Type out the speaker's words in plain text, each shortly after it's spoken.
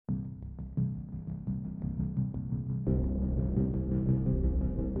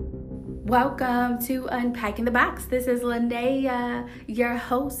Welcome to Unpacking the Box. This is Linnea, your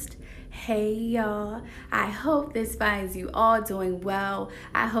host. Hey y'all, I hope this finds you all doing well.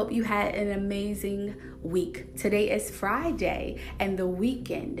 I hope you had an amazing week. Today is Friday and the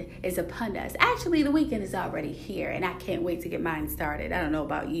weekend is upon us. Actually, the weekend is already here and I can't wait to get mine started. I don't know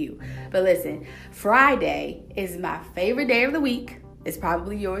about you, but listen, Friday is my favorite day of the week. It's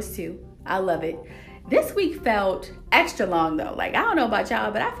probably yours too. I love it. This week felt extra long though. I don't know about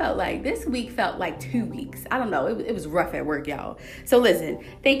y'all, but I felt like this week felt like 2 weeks. I don't know. It was rough at work, y'all. So listen,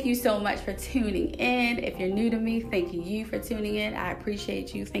 thank you so much for tuning in. If you're new to me, thank you for tuning in. I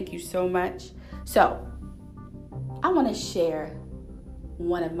appreciate you. Thank you so much. So I want to share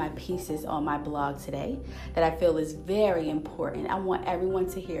one of my pieces on my blog today that I feel is very important. I want everyone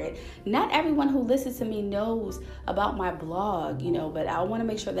to hear it. Not everyone who listens to me knows about my blog, but I want to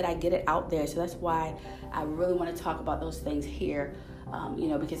make sure that I get it out there. So that's why I really want to talk about those things here,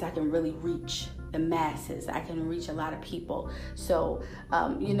 because I can really reach the masses. I can reach a lot of people. So,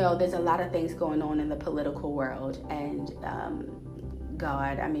 there's a lot of things going on in the political world, and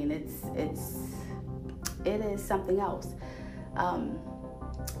God, I mean, it is something else.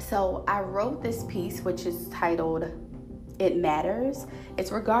 So I wrote this piece, which is titled, It Matters.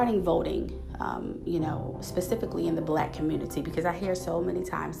 It's regarding voting, specifically in the Black community, because I hear so many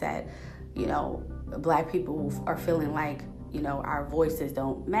times that, Black people are feeling like, our voices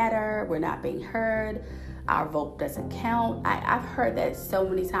don't matter. We're not being heard. Our vote doesn't count. I've heard that so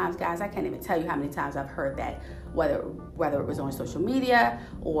many times, guys. I can't even tell you how many times I've heard that, whether it was on social media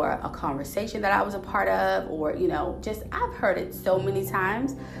or a conversation that I was a part of, or, I've heard it so many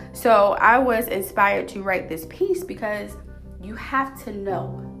times. So I was inspired to write this piece because you have to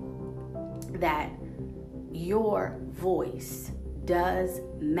know that your voice does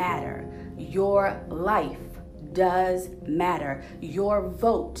matter. Your life does matter. Your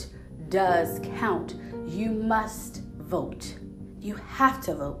vote does count. You must vote. You have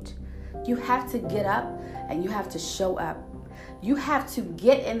to vote. You have to get up and you have to show up. You have to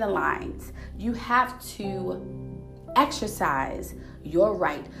get in the lines. You have to exercise your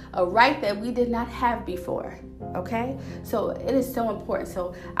right, a right that we did not have before, okay? So it is so important.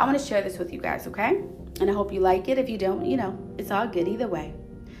 So I want to share this with you guys, okay? And I hope you like it. If you don't, it's all good either way.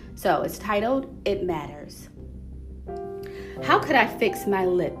 So it's titled, It Matters. How could I fix my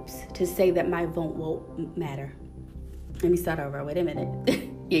lips to say that my vote won't matter? Let me start over. Wait a minute.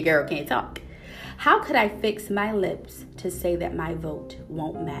 Your girl can't talk. How could I fix my lips to say that my vote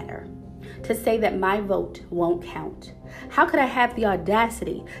won't matter? To say that my vote won't count? How could I have the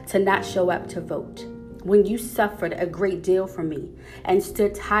audacity to not show up to vote when you suffered a great deal for me and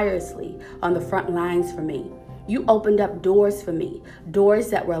stood tirelessly on the front lines for me? You opened up doors for me,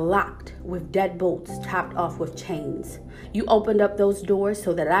 doors that were locked with deadbolts topped off with chains. You opened up those doors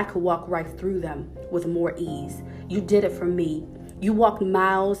so that I could walk right through them with more ease. You did it for me. You walked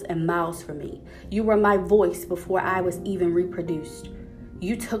miles and miles for me. You were my voice before I was even reproduced.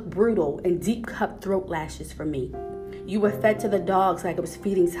 You took brutal and deep cut throat lashes for me. You were fed to the dogs like it was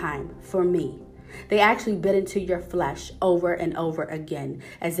feeding time for me. They actually bit into your flesh over and over again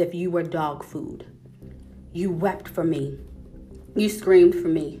as if you were dog food. You wept for me. You screamed for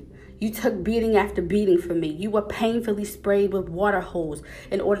me. You took beating after beating for me. You were painfully sprayed with water hose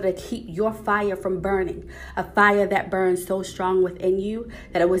in order to keep your fire from burning. A fire that burned so strong within you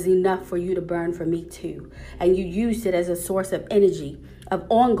that it was enough for you to burn for me too. And you used it as a source of energy, of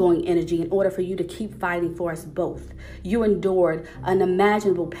ongoing energy, in order for you to keep fighting for us both. You endured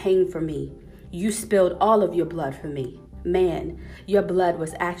unimaginable pain for me. You spilled all of your blood for me. Man, your blood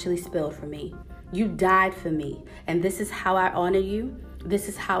was actually spilled for me. You died for me, and this is how I honor you. This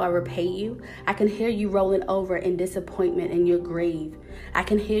is how I repay you. I can hear you rolling over in disappointment in your grave. I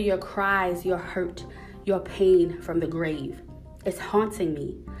can hear your cries, your hurt, your pain from the grave. It's haunting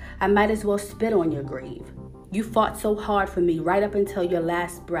me. I might as well spit on your grave. You fought so hard for me right up until your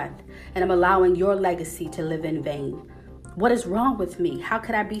last breath, and I'm allowing your legacy to live in vain. What is wrong with me? How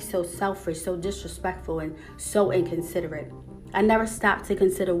could I be so selfish, so disrespectful, and so inconsiderate? I never stopped to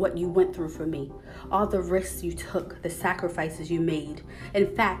consider what you went through for me, all the risks you took, the sacrifices you made.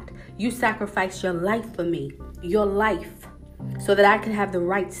 In fact, you sacrificed your life for me, your life, so that I could have the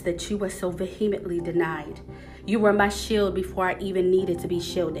rights that you were so vehemently denied. You were my shield before I even needed to be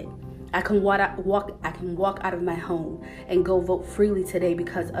shielded. I can walk out of my home and go vote freely today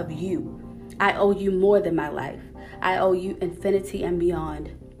because of you. I owe you more than my life. I owe you infinity and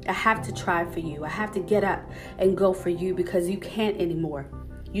beyond. I have to try for you. I have to get up and go for you because you can't anymore.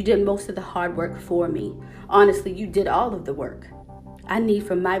 You did most of the hard work for me. Honestly, you did all of the work. I need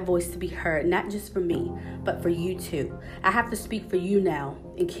for my voice to be heard, not just for me, but for you too. I have to speak for you now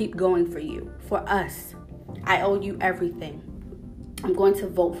and keep going for you, for us. I owe you everything. I'm going to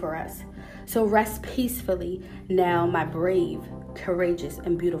vote for us. So rest peacefully now, my brave, courageous,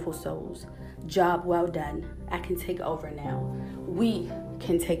 and beautiful souls. Job well done. I can take over now. We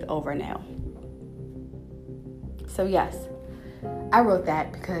can take over now. So yes, I wrote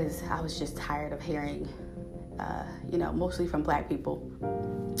that because I was just tired of hearing, mostly from black people.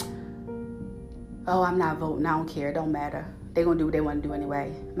 Oh, I'm not voting. I don't care. It don't matter. They're going to do what they want to do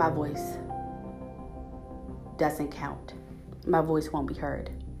anyway. My voice doesn't count. My voice won't be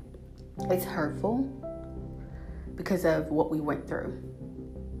heard. It's hurtful because of what we went through.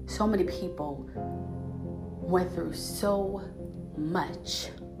 So many people went through so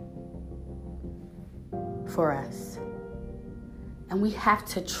much for us. And we have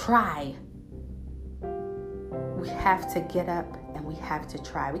to try. We have to get up and we have to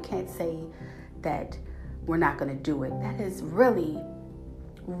try. We can't say that we're not going to do it. That is really,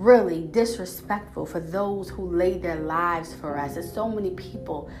 really disrespectful for those who laid their lives for us. There's so many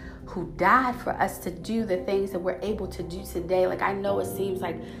people who died for us to do the things that we're able to do today. Like, I know it seems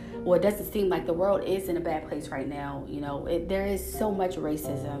like, well, it doesn't seem like the world is in a bad place right now. There is so much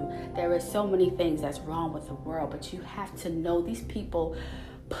racism. There is so many things that's wrong with the world. But you have to know these people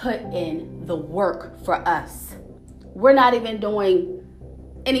put in the work for us. We're not even doing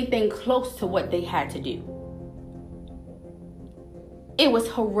anything close to what they had to do. It was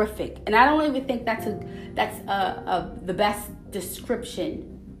horrific. And I don't even think that's the best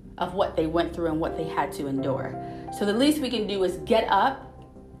description of what they went through and what they had to endure. So the least we can do is get up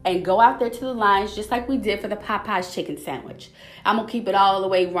and go out there to the lines just like we did for the Popeyes chicken sandwich. I'm going to keep it all the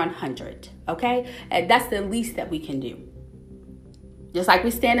way 100, okay? And that's the least that we can do. Just like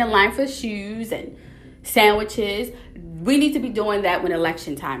we stand in line for shoes and sandwiches, we need to be doing that when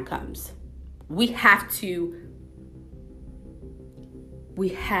election time comes. We have to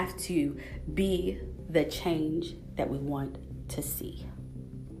be the change that we want to see.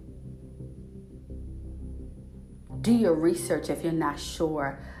 Do your research if you're not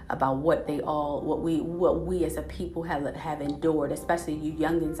sure about what we as a people have endured, especially you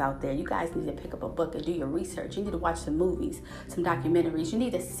youngins out there. You guys need to pick up a book and do your research. You need to watch some movies, some documentaries. You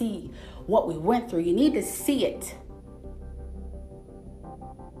need to see what we went through. You need to see it.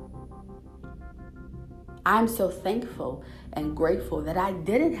 I'm so thankful and grateful that I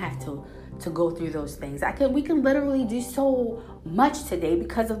didn't have to go through those things. We can literally do so much today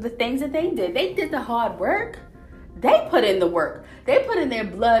because of the things that they did. They did the hard work. They put in the work. They put in their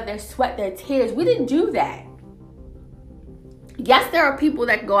blood, their sweat, their tears. We didn't do that. Yes, there are people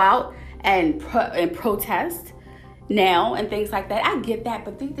that go out and protest now and things like that. I get that,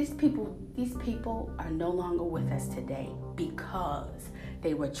 but these people are no longer with us today because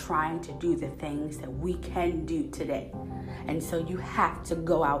they were trying to do the things that we can do today. And so you have to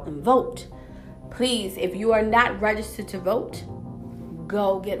go out and vote. Please, if you are not registered to vote,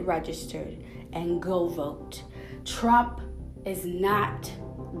 go get registered and go vote. Trump is not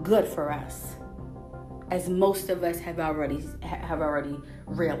good for us, as most of us have already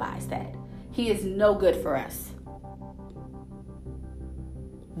realized that. He is no good for us.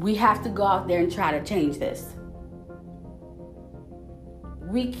 We have to go out there and try to change this.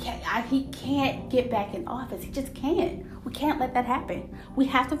 He can't get back in office. He just can't. We can't let that happen. We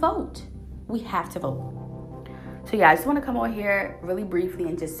have to vote. We have to vote. So yeah, I just want to come over here really briefly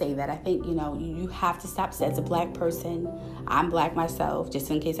and just say that I think, you have to stop. As a black person, I'm black myself,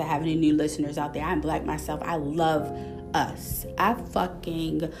 just in case I have any new listeners out there. I'm black myself. I love us. I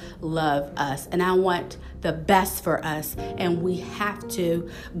fucking love us. And I want the best for us. And we have to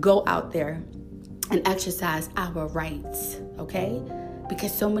go out there and exercise our rights, okay?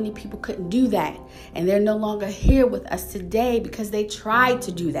 Because so many people couldn't do that. And they're no longer here with us today because they tried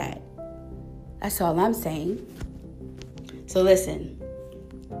to do that. That's all I'm saying. So listen,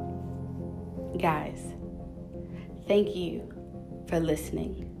 guys, thank you for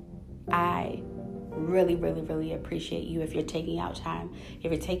listening. I really, really, really appreciate you if you're taking out time.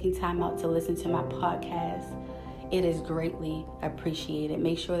 If you're taking time out to listen to my podcast, it is greatly appreciated.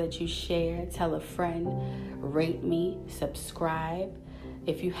 Make sure that you share, tell a friend, rate me, subscribe.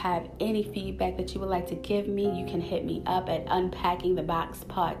 If you have any feedback that you would like to give me, you can hit me up at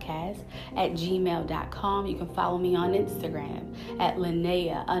unpackingtheboxpodcast@gmail.com. You can follow me on Instagram at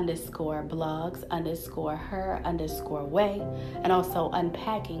Linnea_blogs_her_way, and also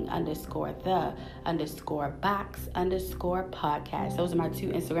unpacking_the_box_podcast. Those are my 2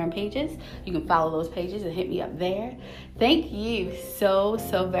 Instagram pages. You can follow those pages and hit me up there. Thank you so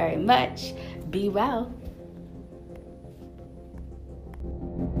very much. Be well.